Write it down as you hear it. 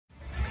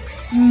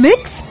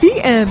ميكس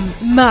بي ام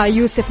مع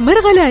يوسف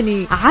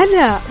مرغلاني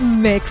على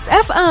ميكس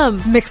اف ام.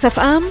 ميكس اف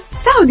ام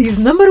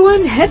سعوديز نمبر 1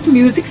 هيت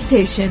ميوزك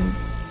ستيشن.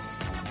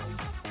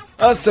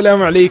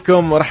 السلام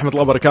عليكم ورحمة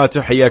الله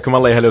وبركاته، حياكم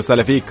الله، هلا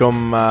وسهلا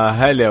فيكم،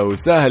 هلا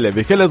وسهلا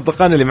بكل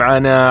أصدقائنا اللي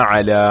معانا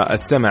على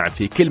السمع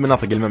في كل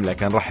مناطق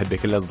المملكة. نرحب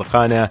بكل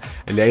أصدقائنا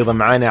اللي أيضا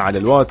معانا على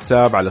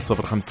الواتساب على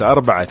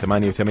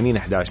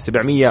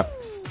 054-88-11-700.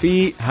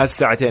 في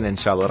هالساعتين إن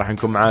شاء الله راح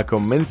نكون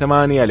معاكم من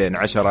 8 لين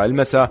 10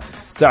 المساء.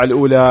 الساعة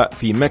الأولى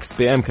في ميكس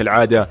بي ام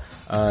كالعادة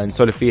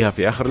نسولف فيها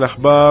في آخر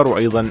الأخبار،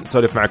 وأيضا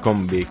نسولف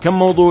معكم بكم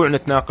موضوع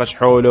نتناقش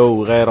حوله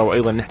وغيره،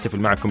 وأيضا نحتفل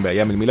معكم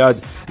بأيام الميلاد.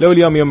 لو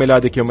اليوم يوم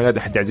ميلادك، يوم ميلاد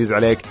أحد عزيز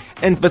عليك،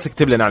 أنت بس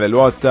اكتب لنا على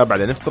الواتساب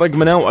على نفس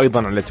رقمنا،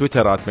 وأيضا على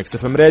تويتر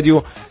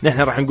 @mixfmradio.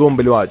 نحن راح نقوم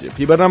بالواجب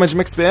في برنامج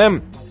ميكس بي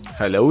ام.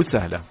 هلا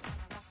وسهلا.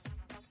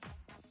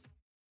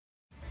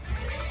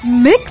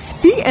 ميكس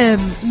بي ام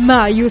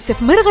مع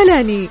يوسف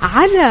مرغلاني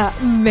على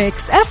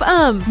ميكس اف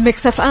ام.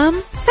 ميكس اف ام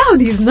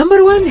سعوديز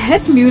نمبر 1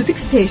 هيت ميوزك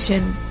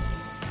ستيشن.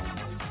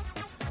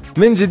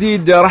 من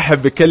جديد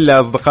رحب بكل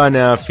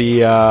أصدقائنا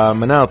في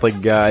مناطق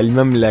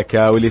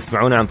المملكة، واللي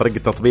يسمعونا عن طريق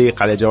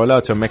التطبيق على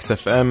جوالاتهم ميكس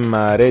اف ام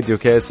راديو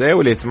كيسي،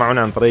 واللي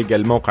يسمعونا عن طريق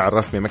الموقع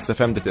الرسمي ميكس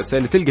اف ام .sa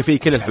اللي تلقى فيه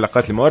كل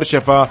الحلقات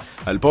المؤرشفة،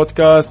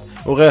 البودكاست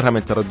وغيرها من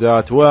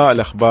الترددات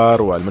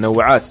والأخبار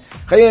والمنوعات.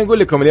 خلينا نقول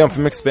لكم اليوم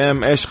في ميكس بي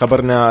ام ايش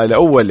خبرنا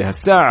الأول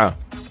لهالساعة.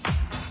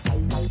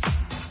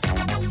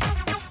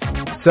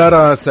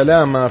 سارة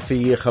سلامة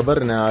في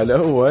خبرنا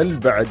الأول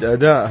بعد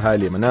أدائها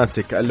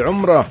لمناسك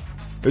العمرة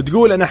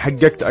تقول أنا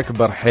حققت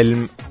أكبر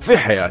حلم في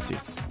حياتي.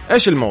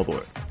 إيش الموضوع؟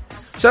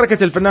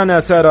 شاركت الفنانة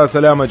سارة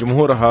سلامة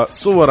جمهورها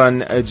صورا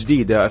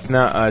جديدة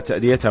أثناء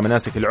تأديتها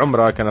مناسك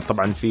العمرة، كانت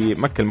طبعا في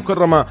مكة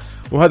المكرمة،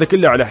 وهذا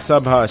كله على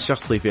حسابها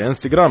الشخصي في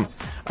انستغرام.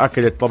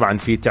 أكدت طبعا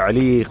في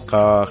تعليق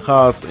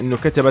خاص إنه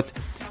كتبت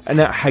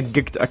أنا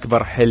حققت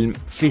أكبر حلم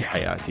في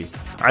حياتي.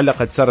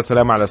 علقت سارة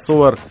سلامة على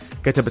الصور،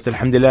 كتبت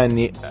الحمد لله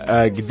أني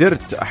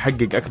قدرت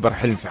أحقق أكبر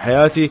حلم في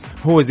حياتي،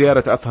 هو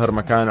زيارة أطهر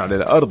مكان على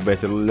الأرض،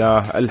 بيت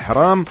الله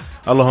الحرام.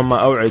 اللهم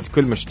أوعد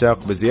كل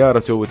مشتاق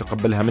بزيارته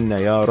وتقبلها منا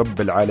يا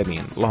رب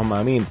العالمين، اللهم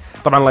آمين.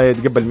 طبعا الله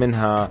يتقبل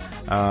منها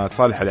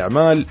صالح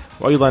الأعمال.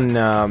 وأيضا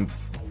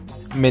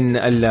من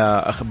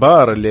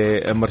الأخبار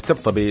اللي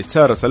مرتبطة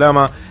بسارة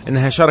سلامة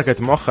أنها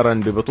شاركت مؤخرا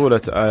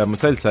ببطولة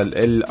مسلسل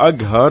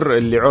الأقهر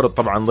اللي عرض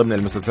طبعا ضمن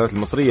المسلسلات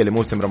المصرية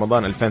لموسم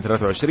رمضان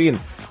 2023،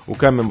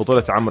 وكان من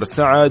بطولة عمرو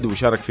السعد،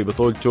 وشارك في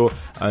بطولته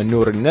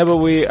نور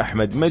النبوي،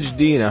 أحمد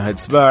مجدي، ناهد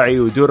سباعي،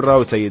 ودرة،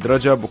 وسيد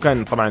رجب،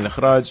 وكان طبعا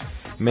الإخراج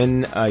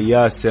من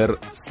ياسر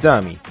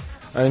سامي.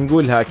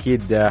 نقولها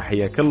أكيد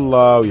حياك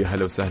الله ويا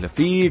هلا وسهلا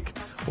فيك،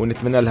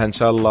 ونتمنى لها إن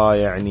شاء الله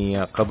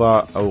يعني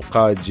قضاء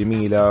أوقات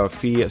جميلة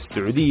في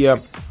السعودية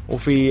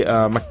وفي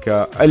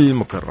مكة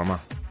المكرمة.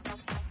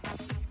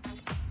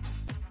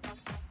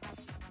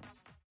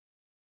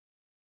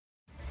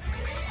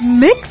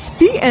 ميكس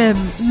بي ام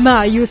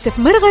مع يوسف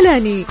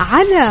مرغلاني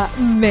على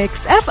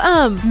ميكس اف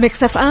ام.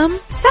 ميكس اف ام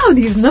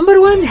سعوديز نمبر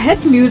 1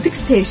 هيت ميوزك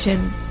ستيشن.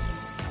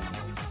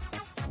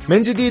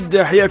 من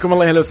جديد حياكم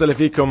الله، هلا وسهلا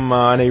فيكم.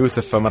 أنا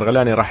يوسف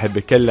مرغلاني، رحب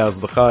بكل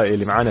أصدقائي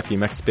اللي معنا في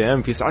ماكس بي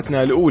ام في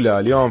ساعتنا الأولى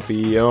اليوم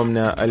في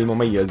يومنا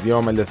المميز،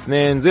 يوم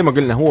الاثنين. زي ما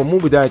قلنا هو مو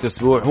بداية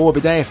أسبوع، هو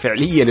بداية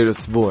فعلية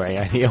للأسبوع.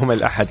 يعني يوم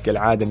الأحد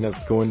كالعادة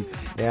الناس تكون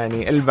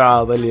يعني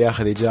البعض اللي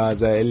ياخذ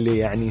إجازة، اللي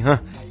يعني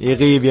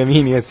يغيب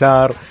يمين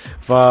يسار.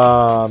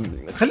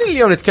 فخلينا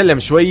اليوم نتكلم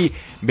شوي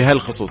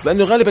بهالخصوص،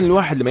 لأنه غالبا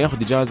الواحد لما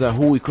ياخذ إجازة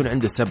هو يكون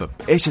عنده سبب.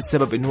 إيش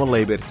السبب؟ إنه والله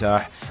يبي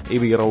يرتاح،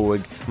 يبي يروق،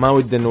 ما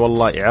وده إنه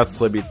والله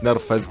يعصب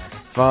يتنرفز.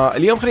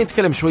 فاليوم خلينا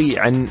نتكلم شوي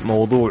عن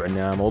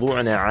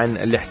موضوعنا عن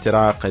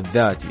الاحتراق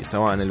الذاتي،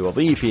 سواء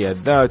الوظيفي،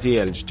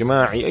 الذاتي،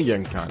 الاجتماعي،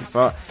 أيا كان.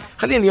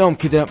 فخلينا اليوم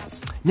كذا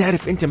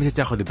نعرف أنت متى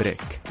تاخذ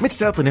بريك، متى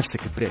تعطي نفسك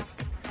بريك،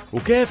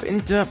 وكيف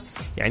أنت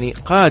يعني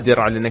قادر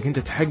على أنك أنت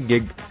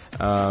تحقق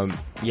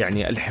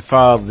يعني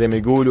الحفاظ زي ما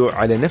يقولوا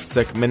على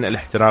نفسك من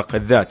الاحتراق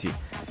الذاتي.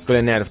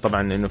 كلنا نعرف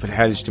طبعا أنه في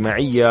الحياة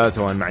الاجتماعية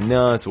سواء مع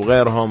الناس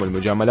وغيرهم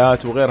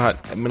والمجاملات وغيرها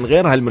من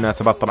غيرها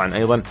المناسبات، طبعا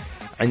أيضا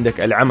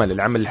عندك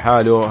العمل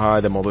لحاله،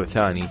 هذا موضوع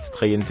ثاني.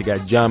 تتخيل أنت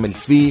قاعد جامل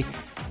فيه،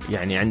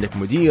 يعني عندك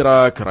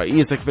مديرك،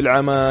 رئيسك في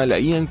العمل،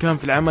 أيا كان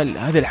في العمل،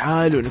 هذا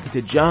الحال وأنك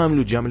تجامل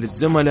وتجامل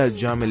الزملاء،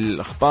 تجامل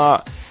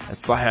الأخطاء،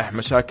 تصحح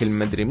مشاكل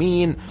مدري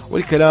مين،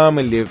 والكلام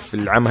اللي في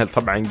العمل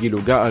طبعا قيل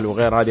وقال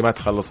وغير، هذه ما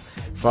تخلص.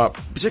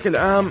 فبشكل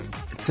عام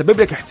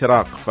تسبب لك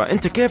احتراق.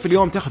 فأنت كيف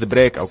اليوم تاخذ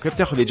بريك أو كيف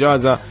تاخذ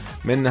إجازة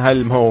من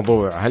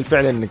هالموضوع؟ هل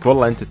فعلا أنك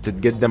والله أنت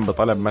تتقدم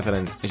بطلب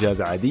مثلا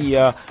إجازة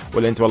عادية،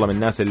 ولا أنت والله من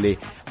الناس اللي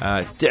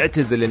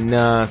تعتزل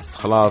الناس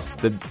خلاص،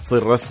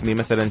 تصير رسمي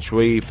مثلا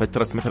شوي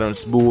فترة مثلا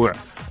أسبوع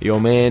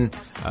يومين،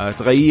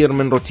 تغير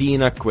من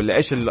روتينك، ولا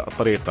إيش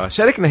الطريقة؟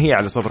 شاركنا هي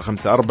على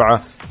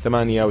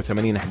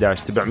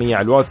 054-88-11-700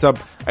 على الواتساب،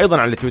 أيضا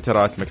على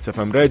تويتر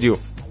 @mixfmradio.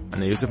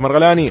 أنا يوسف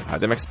مرغلاني،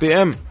 هذا مكس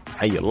بي ام،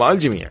 حي الله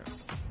الجميع.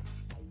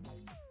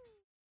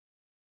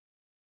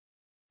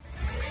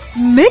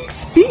 ميكس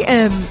بي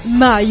ام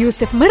مع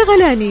يوسف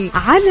مرغلاني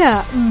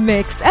على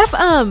ميكس اف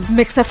ام.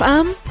 ميكس اف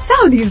ام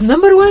سعوديز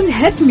نمبر 1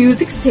 هيت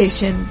ميوزك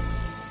ستيشن.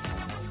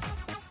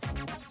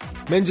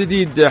 من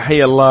جديد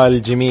حيا الله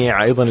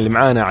الجميع أيضا اللي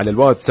معانا على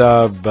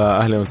الواتساب.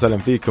 أهلا وسهلا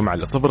فيكم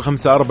على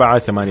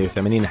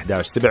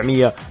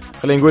 0548811700.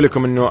 خلينا نقول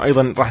لكم أنه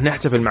أيضا راح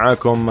نحتفل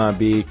معاكم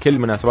بكل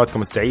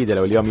مناسباتكم السعيدة.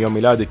 لو اليوم يوم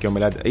ميلادك، يوم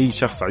ميلاد أي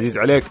شخص عزيز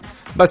عليك،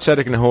 بس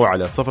شاركنا هو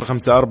على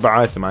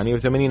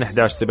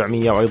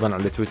 0548811700 وأيضا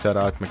على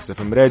تويترات ميكس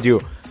اف ام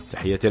راديو.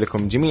 تحياتي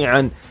لكم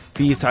جميعا.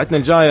 في ساعتنا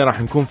الجاية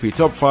راح نكون في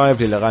توب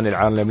 5 للأغاني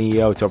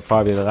العالمية وتوب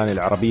 5 للأغاني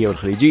العربية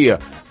والخليجية،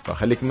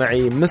 فخليك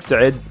معي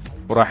مستعد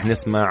وراح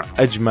نسمع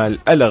أجمل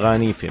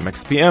الأغاني في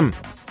مكس بي ام.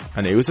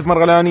 أنا يوسف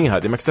مرغلاني،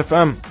 هذه مكس اف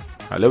ام.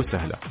 هلا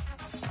وسهلا.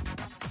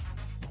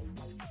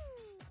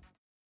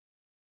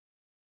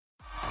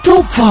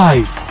 توب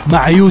 5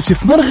 مع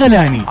يوسف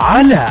مرغلاني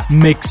على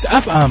ميكس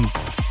اف ام.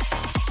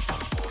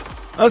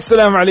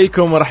 السلام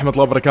عليكم ورحمة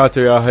الله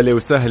وبركاته. يا هلا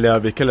وسهلا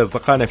بكل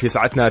أصدقائنا في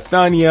ساعتنا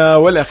الثانية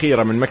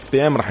والأخيرة من مكس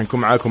بي ام. راح نكون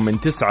معاكم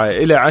من 9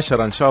 إلى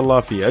 10 إن شاء الله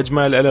في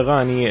أجمل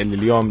الأغاني اللي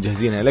اليوم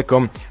جاهزينها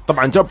لكم.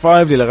 طبعا توب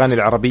 5 للأغاني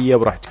العربية،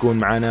 وراح تكون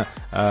معنا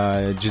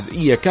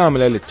جزئية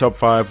كاملة للتوب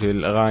 5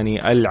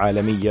 للأغاني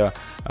العالمية.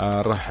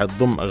 راح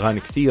تضم أغاني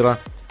كثيرة.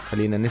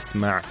 خلينا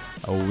نسمع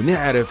أو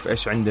نعرف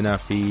إيش عندنا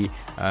في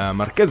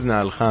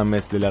مركزنا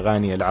الخامس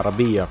للأغاني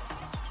العربية.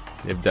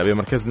 نبدأ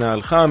بمركزنا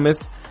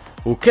الخامس،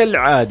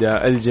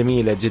 وكالعادة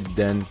الجميلة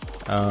جدا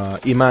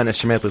إيمان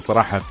الشميطي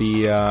صراحة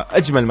في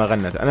أجمل ما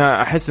غنت.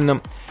 أنا أحس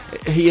أنه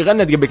هي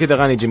غنت قبل كده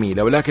أغاني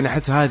جميلة، ولكن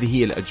أحس هذه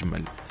هي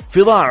الأجمل.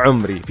 في ضاع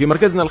عمري في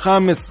مركزنا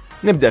الخامس.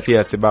 نبدأ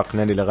فيها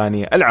سباقنا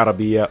للأغاني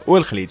العربية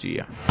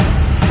والخليجية.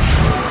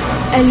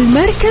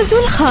 المركز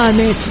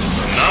الخامس.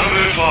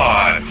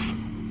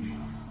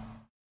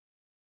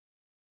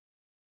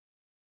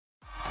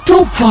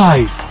 توب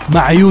 5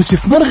 مع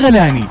يوسف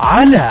مرغلاني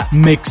على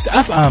ميكس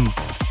اف ام.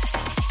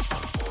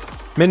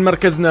 من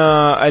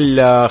مركزنا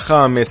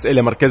الخامس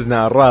إلى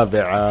مركزنا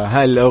الرابع،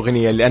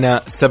 هالأغنية اللي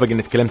أنا سبق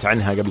أن تكلمت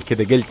عنها قبل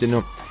كده. قلت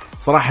أنه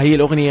صراحة هي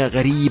الأغنية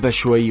غريبة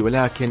شوي،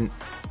 ولكن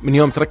من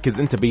يوم تركز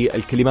أنت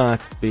بالكلمات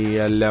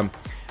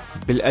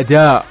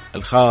بالأداء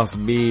الخاص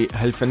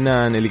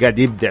بهالفنان اللي قاعد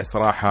يبدع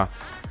صراحة،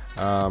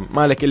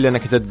 ما لك إلا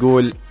أنك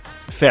تقول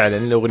فعلا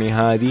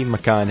الأغنية هذه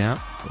مكانها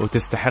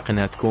وتستحق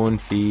أنها تكون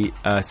في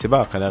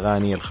سباق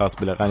الأغاني الخاص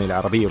بالأغاني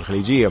العربية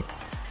والخليجية.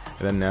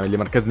 لأن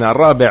لمركزنا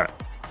الرابع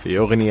في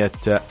أغنية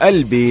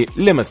قلبي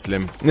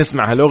لمسلم.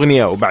 نسمع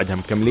هالأغنية وبعدها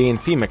مكملين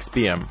في مكس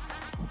بي ام.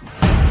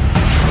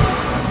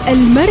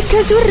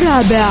 المركز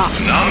الرابع.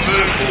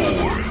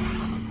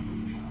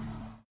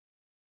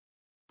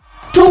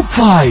 توب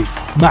 5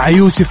 مع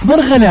يوسف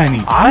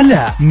مرغلاني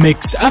على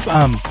ميكس اف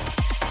ام.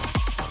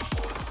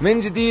 من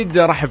جديد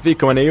رحب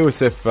فيكم أنا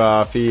يوسف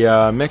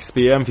في ميكس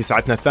بي ام في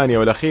ساعتنا الثانية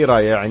والأخيرة.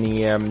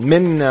 يعني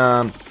من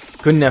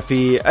كنا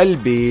في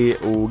قلبي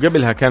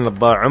وقبلها كانت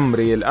ضاع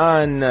عمري،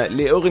 الآن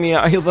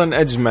لأغنية أيضا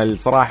أجمل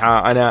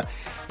صراحة. أنا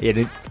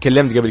يعني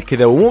تكلمت قبل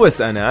كذا، ومو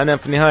بس أنا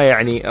في النهاية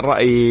يعني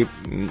رأيي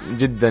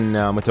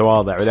جدا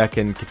متواضع،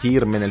 ولكن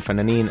كثير من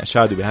الفنانين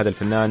أشادوا بهذا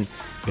الفنان،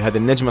 بهذا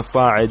النجم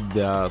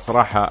الصاعد.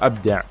 صراحة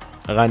أبدع.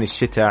 أغاني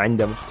الشتاء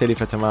عنده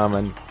مختلفة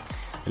تماما.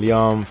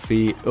 اليوم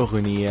في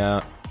أغنية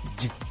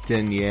جدا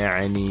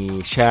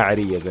يعني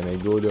شاعرية زي ما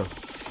يقولوا.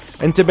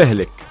 انتبه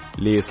لك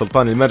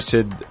لسلطان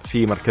المرشد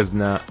في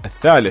مركزنا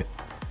الثالث.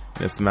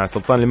 نسمع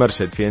سلطان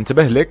المرشد في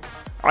انتبه لك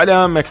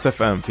على مكس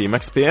اف ام في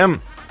مكس بي ام،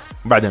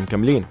 بعدها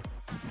مكملين.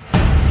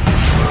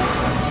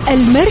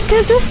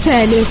 المركز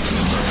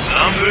الثالث.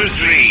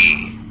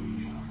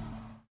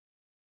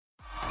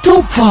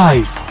 توب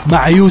 5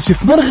 مع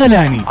يوسف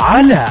مرغلاني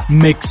على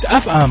ميكس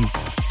اف ام.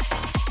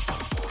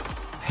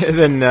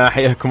 إذن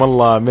حياكم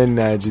الله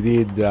من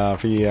جديد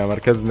في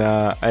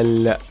مركزنا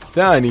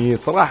الثاني.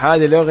 صراحة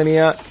هذه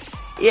الأغنية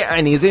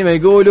يعني زي ما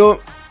يقولوا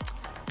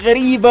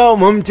غريبة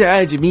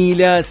وممتعة،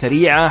 جميلة،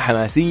 سريعة،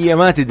 حماسية،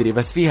 ما تدري،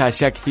 بس فيها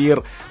أشياء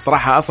كثير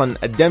صراحة. أصلا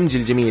الدمج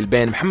الجميل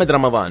بين محمد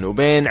رمضان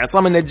وبين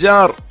عصام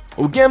النجار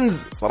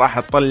وجيمز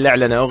صراحة طلع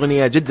لنا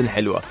أغنية جدا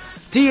حلوة.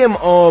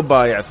 TMO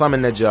باي عصام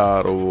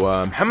النجار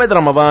ومحمد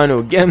رمضان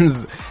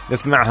وجيمز.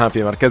 نسمعها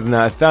في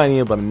مركزنا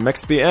الثاني ضمن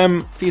مكس بي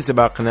ام في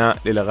سباقنا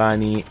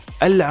للأغاني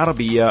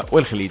العربية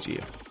والخليجية.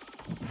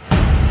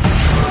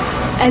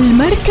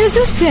 المركز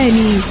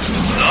الثاني.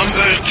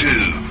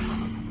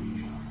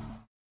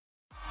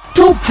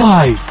 توب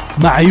 5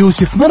 مع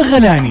يوسف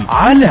مرغلاني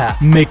على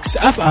ميكس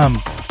اف ام.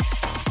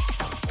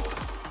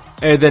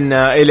 إذن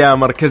إلى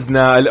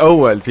مركزنا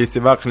الأول في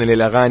سباقنا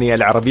للأغاني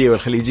العربية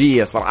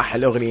والخليجية. صراحة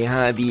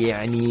الأغنية هذه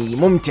يعني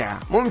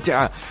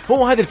ممتعة.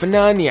 هو هذا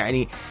الفنان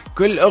يعني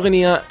كل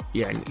أغنية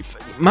يعني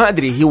ما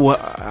أدري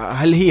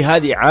هل هي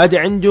هذه عادة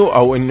عنده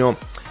أو إنه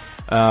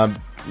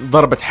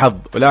ضربة حظ،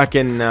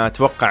 ولكن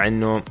أتوقع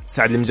أنه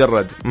سعد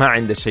المجرد ما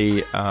عنده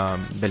شيء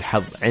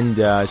بالحظ،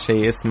 عنده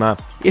شيء اسمه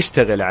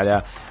يشتغل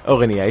على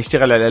أغنية،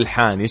 يشتغل على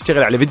الألحان،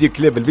 يشتغل على فيديو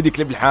كليب. الفيديو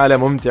كليب الحالة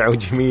ممتع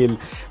وجميل،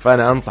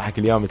 فأنا أنصحك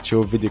اليوم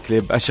تشوف فيديو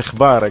كليب أش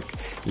أخبارك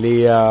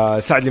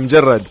لسعد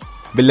المجرد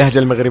باللهجة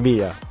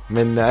المغربية.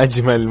 من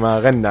أجمل ما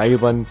غنى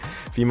أيضا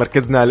في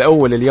مركزنا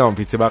الأول اليوم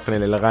في سباقنا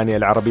للأغاني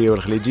العربية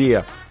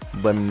والخليجية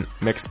ضمن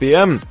مكس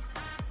بي ام.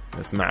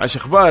 نسمع أش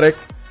أخبارك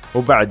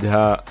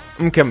وبعدها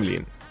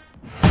مكملين.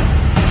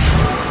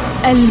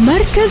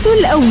 المركز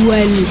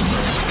الأول.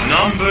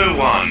 Number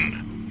 1.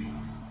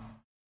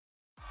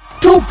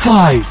 توب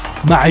 5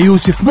 مع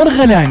يوسف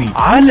مرغلاني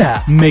على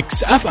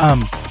ميكس اف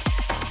ام.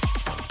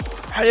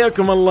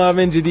 حياكم الله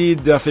من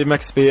جديد في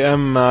مكس بي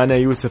ام. انا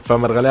يوسف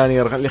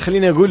مرغلاني. اللي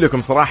خليني اقول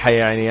لكم صراحه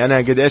يعني انا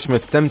قد ايش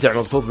مستمتع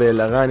مبسوط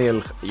بالاغاني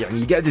يعني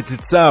اللي قاعده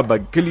تتسابق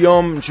كل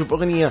يوم. نشوف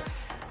اغنيه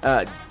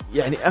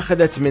يعني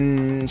اخذت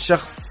من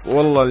شخص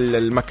والله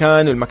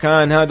المكان،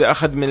 والمكان هذا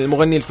اخذ من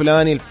المغني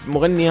الفلاني،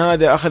 المغني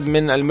هذا اخذ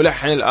من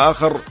الملحن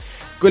الاخر.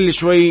 كل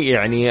شوي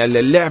يعني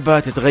اللعبه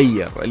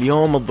تتغير.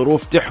 اليوم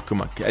الظروف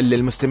تحكمك،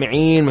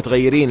 المستمعين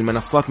متغيرين،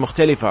 المنصات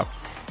مختلفه،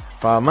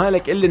 فما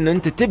لك إلا أنه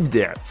أنت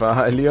تبدع.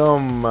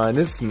 فاليوم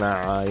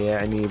نسمع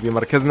يعني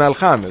بمركزنا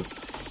الخامس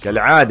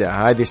كالعادة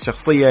هذه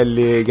الشخصية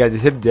اللي قاعدة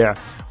تبدع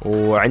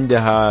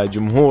وعندها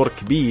جمهور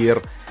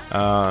كبير.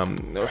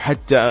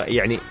 وحتى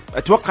يعني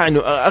أتوقع أنه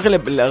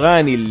أغلب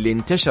الأغاني اللي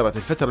انتشرت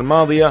الفترة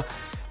الماضية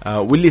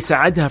واللي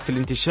ساعدها في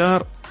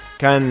الانتشار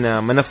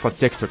كان منصة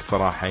تيك توك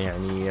صراحة.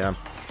 يعني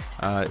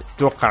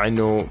أتوقع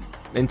أنه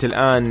أنت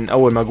الآن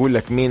أول ما أقول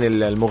لك مين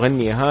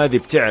المغنية هذه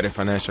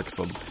بتعرف أنا إيش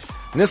أقصد.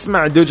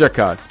 نسمع دوجا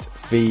كات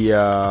في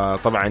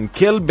طبعا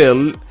كيل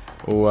بيل،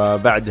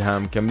 وبعدها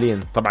مكملين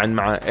طبعا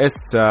مع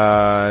اس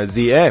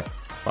زي اي.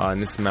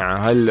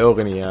 فنسمع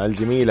هالأغنية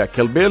الجميلة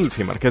كيل بيل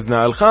في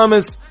مركزنا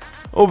الخامس،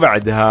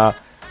 وبعدها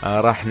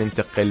راح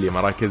ننتقل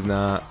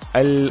لمراكزنا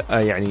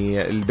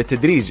يعني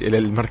بالتدريج إلى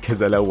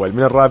المركز الأول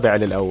من الرابع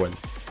للأول.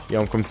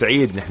 يومكم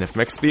سعيد، نحن في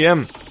مكس بي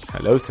ام.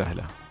 هلا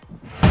وسهلا.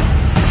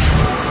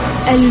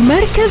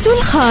 المركز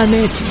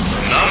الخامس.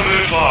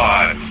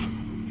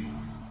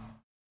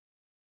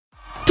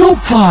 توب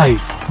 5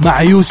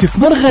 مع يوسف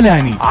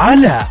مرغلاني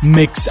على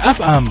ميكس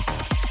اف ام.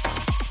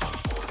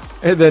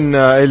 إذن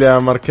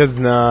إلى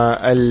مركزنا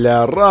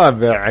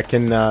الرابع.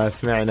 كنا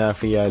سمعنا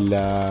في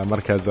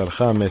المركز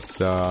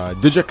الخامس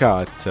دوجا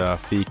كات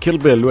في كيل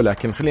بيل،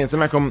 ولكن خلينا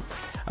نسمعكم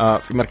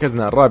في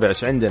مركزنا الرابع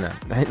ايش عندنا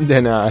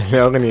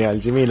الأغنية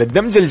الجميلة،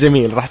 الدمج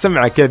الجميل. راح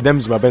سمع كذا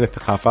دمج ما بين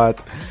الثقافات.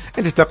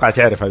 انت تتوقع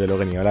تعرف هذه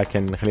الأغنية،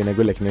 ولكن خلينا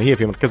أقول لك إنه هي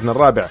في مركزنا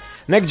الرابع.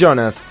 نيك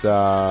جوناس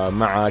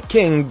مع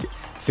كينج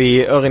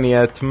في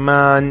أغنية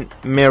مان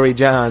ماري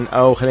جان،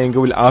 أو خلينا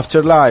نقول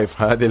After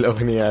Life. هذه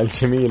الأغنية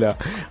الجميلة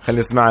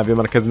خلينا نسمعها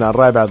بمركزنا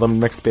الرابع ضمن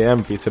مكس بي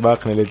ام في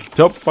سباقنا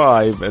للتوب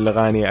 5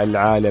 الأغاني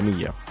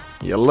العالمية.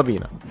 يلا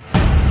بينا.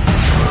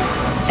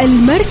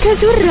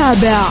 المركز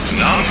الرابع.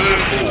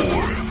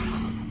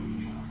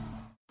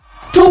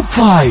 توب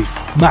 5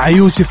 مع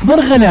يوسف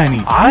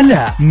مرغلاني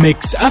على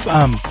ميكس اف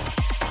ام.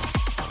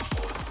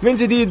 من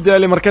جديد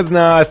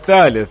لمركزنا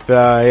الثالث.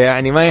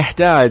 يعني ما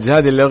يحتاج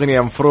هذه الأغنية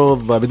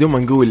مفروض بدون ما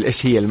نقول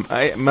إيش هي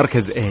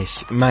المركز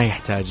إيش، ما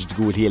يحتاج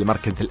تقول هي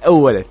المركز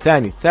الأول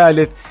الثاني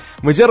الثالث.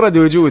 مجرد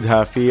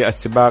وجودها في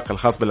السباق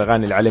الخاص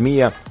بالأغاني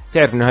العالمية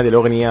تعرف أن هذه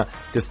الأغنية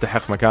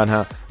تستحق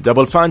مكانها.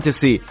 دبل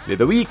فانتسي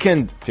لذا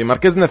ويكند في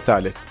مركزنا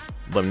الثالث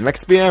ضمن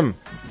مكس بي ام.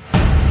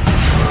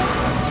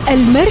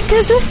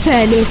 المركز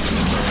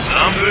الثالث.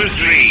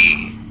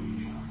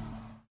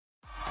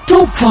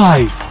 توب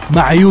 5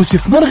 مع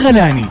يوسف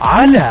مرغلاني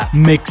على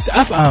ميكس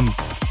اف ام.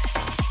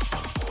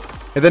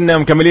 إذن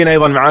مكملين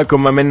أيضا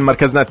معاكم من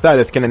مركزنا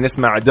الثالث. كنا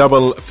نسمع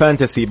دبل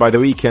فانتسي باي ذا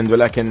ويكند،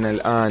 ولكن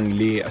الآن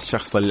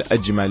للشخص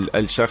الأجمل،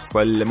 الشخص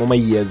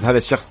المميز. هذا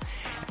الشخص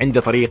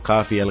عنده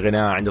طريقة في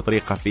الغناء، عنده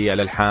طريقة في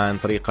الألحان،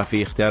 طريقة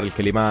في اختيار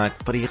الكلمات،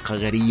 طريقة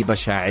غريبة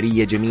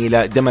شاعرية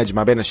جميلة، دمج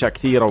ما بين أشياء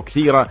كثيرة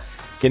وكثيرة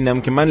كنا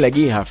ممكن ما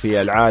نلاقيها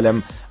في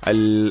العالم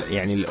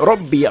يعني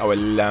الأوروبي أو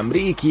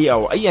الأمريكي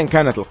أو أيا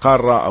كانت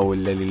القارة أو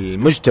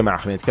المجتمع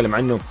خلينا نتكلم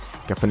عنه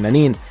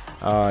كفنانين.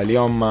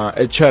 اليوم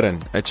إد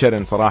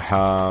شيران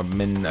صراحة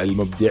من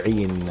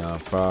المبدعين.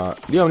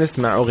 فاليوم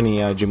نسمع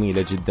أغنية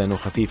جميلة جدا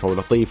وخفيفة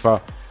ولطيفة،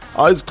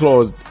 Eyes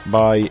Closed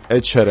by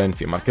إد شيران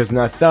في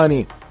مركزنا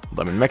الثاني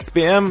ضمن مكس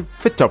بي ام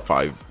في التوب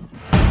 5.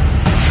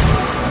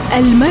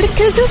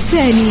 المركز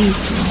الثاني.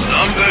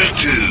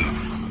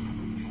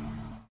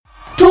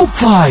 توب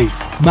 5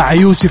 مع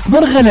يوسف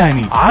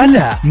مرغلاني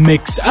على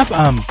ميكس اف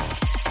ام.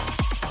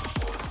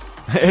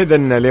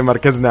 إذن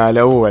لمركزنا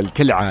الأول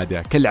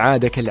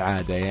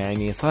كالعادة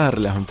يعني صار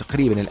لهم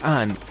تقريبا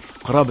الآن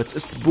قرابة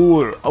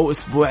أسبوع أو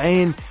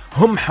أسبوعين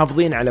هم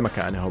حافظين على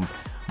مكانهم.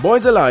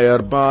 Boys a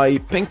Liar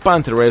by Pink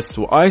Panthers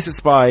وآيس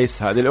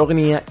سبايس. هذه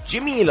الأغنية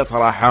جميلة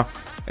صراحة،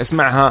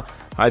 اسمعها.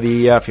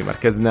 هذه في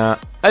مركزنا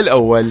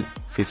الأول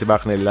في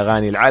سباقنا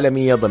للأغاني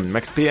العالمية ضمن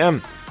مكس بي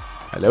ام.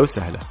 هلا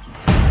وسهلا.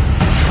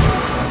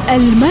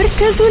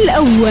 المركز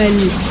الأول.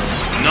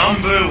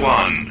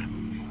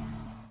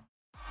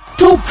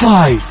 توب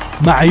 5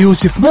 مع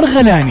يوسف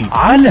مرغلاني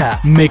على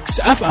ميكس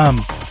اف ام.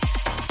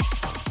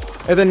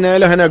 إذن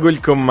لهنا أقول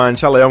لكم إن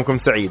شاء الله يومكم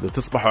سعيد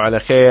وتصبحوا على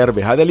خير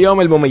بهذا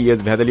اليوم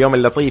المميز، بهذا اليوم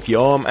اللطيف،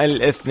 يوم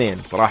الاثنين.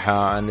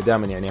 صراحة أنا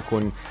دائما يعني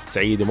أكون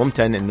سعيد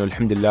وممتن إنه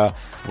الحمد لله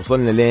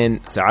وصلنا لين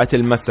ساعات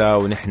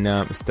المساء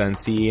ونحن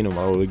مستانسين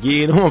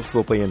ومروقين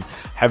ومبسوطين.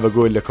 حاب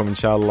أقول لكم إن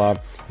شاء الله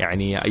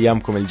يعني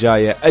أيامكم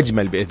الجاية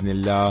أجمل بإذن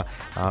الله،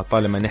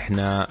 طالما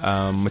نحن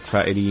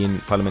متفائلين،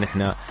 طالما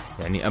نحن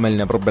يعني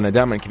أملنا بربنا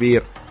دائما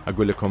كبير.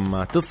 أقول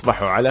لكم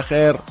تصبحوا على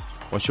خير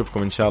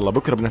واشوفكم ان شاء الله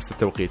بكره بنفس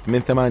التوقيت من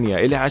 8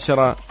 إلى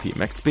 10 في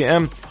مكس بي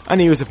ام.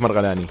 انا يوسف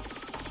مرغلاني،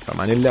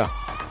 فمان الله.